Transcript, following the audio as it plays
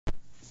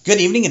Good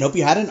evening and hope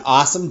you had an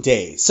awesome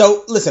day.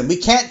 So, listen, we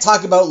can't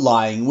talk about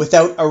lying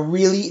without a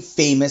really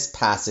famous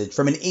passage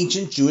from an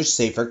ancient Jewish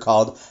sefer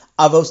called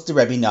Avos de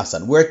Rebbe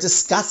Nassan, where it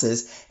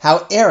discusses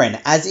how Aaron,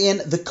 as in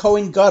the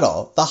Kohen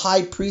Gadol, the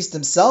high priest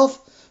himself,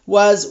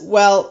 was,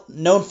 well,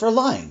 known for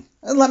lying.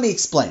 And let me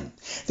explain.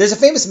 There's a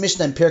famous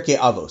Mishnah in Pirkei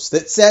Avos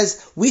that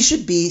says we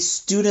should be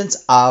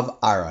students of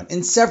Aaron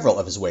in several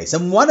of his ways.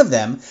 And one of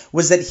them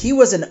was that he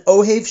was an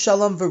Ohev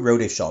Shalom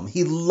v'Rodev Shalom.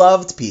 He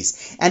loved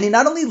peace. And he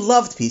not only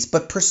loved peace,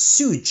 but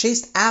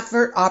chased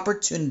after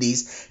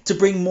opportunities to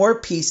bring more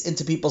peace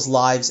into people's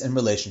lives and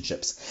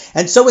relationships.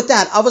 And so with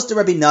that, Avos de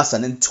Rebbe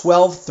Nassan in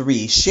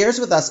 12:3 shares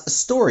with us a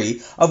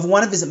story of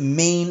one of his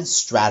main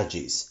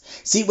strategies.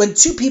 See, when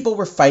two people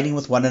were fighting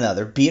with one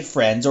another, be it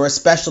friends or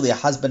especially a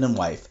husband and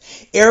wife,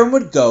 Aaron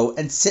would go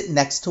and sit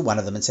next to one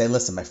of them and say,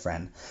 listen, my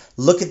friend,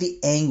 look at the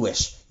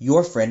anguish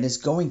your friend is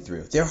going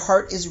through. Their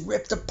heart is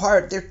ripped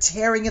apart. They're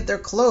tearing at their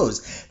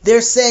clothes.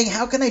 They're saying,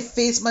 how can I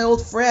face my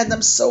old friend?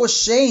 I'm so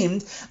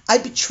ashamed. I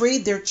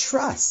betrayed their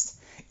trust.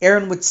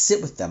 Aaron would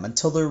sit with them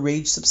until their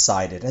rage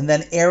subsided, and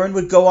then Aaron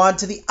would go on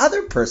to the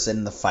other person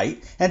in the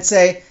fight and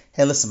say,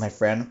 hey, listen, my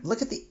friend,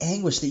 look at the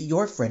anguish that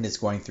your friend is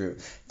going through.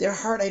 Their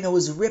heart, I know,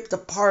 is ripped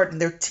apart,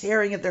 and they're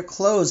tearing at their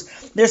clothes.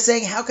 They're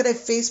saying, how could I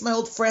face my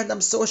old friend?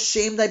 I'm so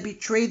ashamed I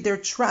betrayed their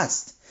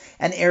trust.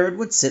 And Aaron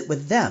would sit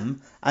with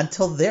them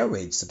until their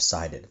rage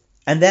subsided.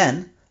 And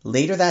then,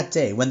 later that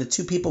day, when the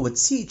two people would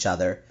see each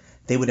other,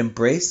 they would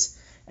embrace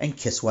and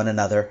kiss one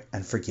another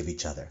and forgive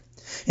each other.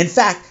 In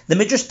fact, the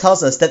Midrash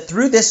tells us that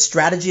through this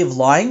strategy of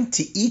lying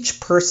to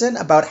each person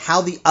about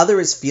how the other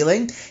is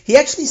feeling, he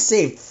actually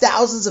saved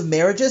thousands of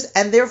marriages,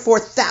 and therefore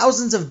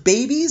thousands of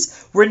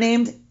babies were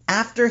named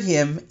after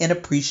him in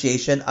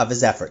appreciation of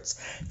his efforts.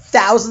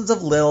 Thousands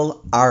of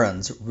little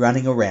Aarons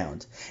running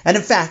around. And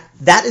in fact,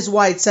 that is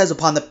why it says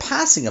upon the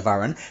passing of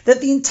Aaron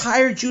that the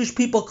entire Jewish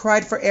people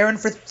cried for Aaron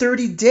for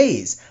 30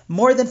 days,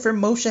 more than for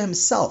Moshe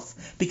himself,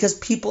 because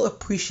people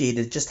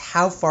appreciated just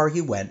how far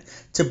he went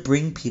to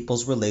bring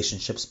people's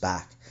relationships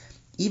back,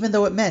 even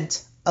though it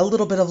meant a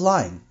little bit of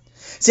lying.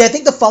 See, I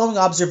think the following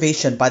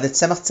observation by the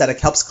Tzemach Tzedek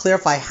helps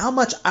clarify how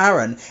much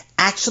Aaron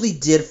actually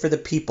did for the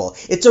people.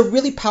 It's a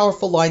really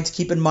powerful line to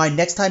keep in mind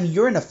next time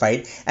you're in a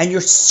fight and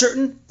you're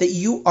certain that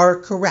you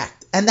are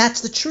correct. And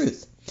that's the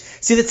truth.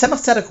 See, the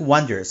Tzemach Tzedek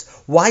wonders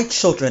why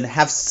children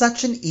have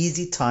such an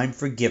easy time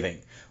forgiving,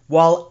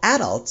 while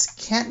adults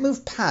can't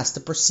move past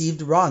the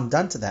perceived wrong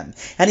done to them.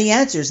 And he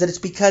answers that it's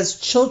because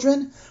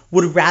children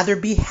would rather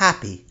be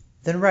happy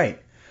than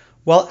right,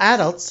 while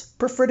adults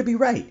prefer to be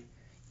right,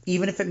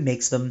 even if it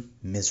makes them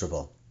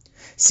miserable.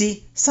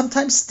 See,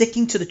 sometimes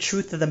sticking to the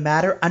truth of the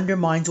matter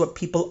undermines what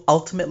people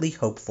ultimately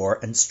hope for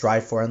and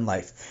strive for in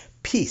life: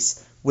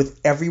 peace with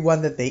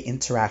everyone that they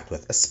interact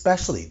with,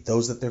 especially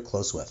those that they're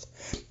close with.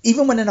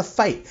 Even when in a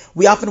fight,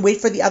 we often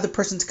wait for the other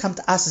person to come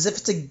to us as if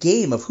it's a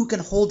game of who can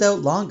hold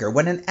out longer,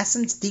 when in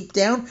essence, deep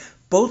down,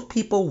 both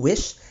people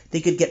wish they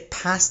could get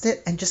past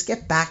it and just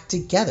get back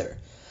together.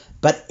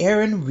 But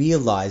Aaron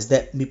realized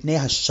that mipnei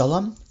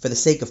hashalom, for the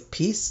sake of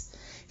peace,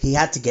 he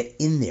had to get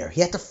in there.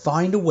 He had to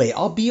find a way,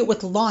 albeit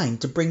with lying,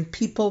 to bring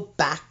people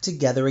back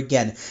together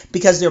again,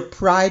 because their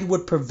pride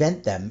would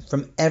prevent them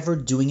from ever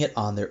doing it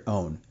on their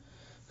own.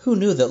 Who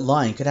knew that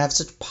lying could have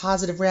such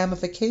positive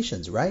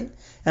ramifications, right?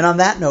 And on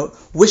that note,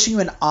 wishing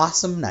you an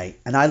awesome night,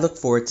 and I look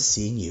forward to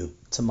seeing you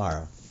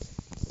tomorrow.